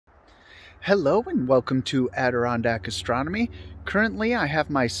Hello and welcome to Adirondack Astronomy. Currently I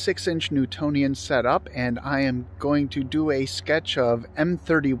have my 6-inch Newtonian set up and I am going to do a sketch of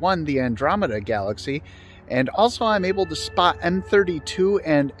M31, the Andromeda Galaxy, and also I'm able to spot M32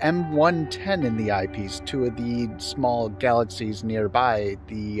 and M110 in the eyepiece, two of the small galaxies nearby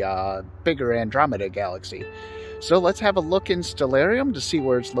the bigger Andromeda Galaxy. So let's have a look in Stellarium to see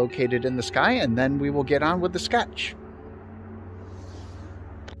where it's located in the sky, and then we will get on with the sketch.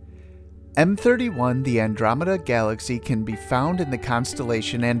 M31, the Andromeda Galaxy, can be found in the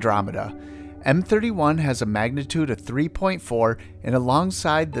constellation Andromeda. M31 has a magnitude of 3.4, and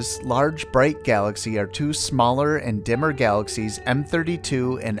alongside this large bright galaxy are two smaller and dimmer galaxies,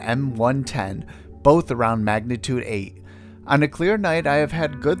 M32 and M110, both around magnitude 8. On a clear night, I have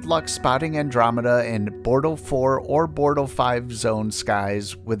had good luck spotting Andromeda in Bortle 4 or Bortle 5 zone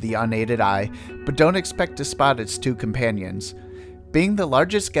skies with the unaided eye, but don't expect to spot its two companions. Being the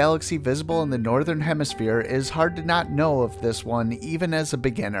largest galaxy visible in the northern hemisphere, it is hard to not know of this one even as a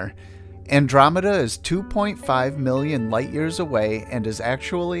beginner. Andromeda is 2.5 million light-years away and is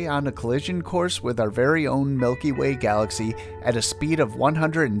actually on a collision course with our very own Milky Way Galaxy at a speed of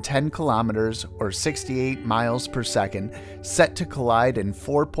 110 kilometers or 68 miles per second, set to collide in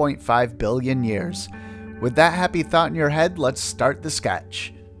 4.5 billion years. With that happy thought in your head, let's start the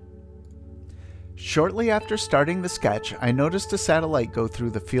sketch. Shortly after starting the sketch, I noticed a satellite go through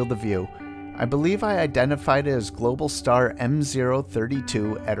the field of view. I believe I identified it as global star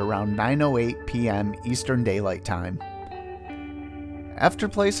M032 at around 9:08 p.m. Eastern Daylight Time. After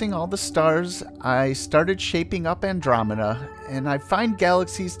placing all the stars, I started shaping up Andromeda, and I find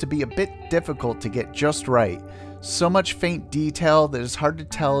galaxies to be a bit difficult to get just right. So much faint detail that it's hard to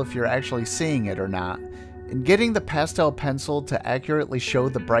tell if you're actually seeing it or not. And getting the pastel pencil to accurately show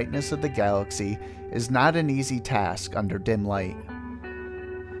the brightness of the galaxy is not an easy task under dim light.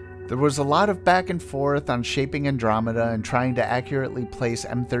 There was a lot of back and forth on shaping Andromeda and trying to accurately place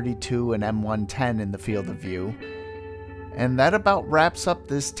M32 and M110 in the field of view. And that about wraps up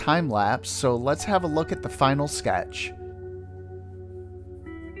this time lapse, so let's have a look at the final sketch.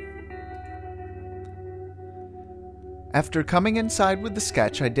 After coming inside with the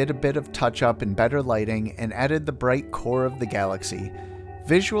sketch, I did a bit of touch-up and better lighting and added the bright core of the galaxy.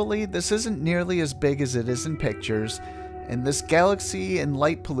 Visually, this isn't nearly as big as it is in pictures, and this galaxy and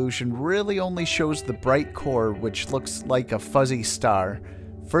light pollution really only shows the bright core, which looks like a fuzzy star.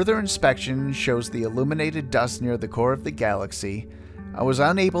 Further inspection shows the illuminated dust near the core of the galaxy. I was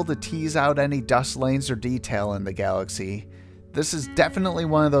unable to tease out any dust lanes or detail in the galaxy. This is definitely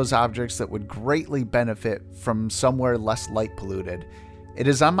one of those objects that would greatly benefit from somewhere less light polluted. It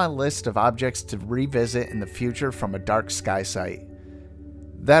is on my list of objects to revisit in the future from a dark sky site.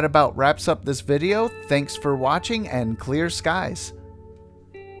 That about wraps up this video. Thanks for watching and clear skies.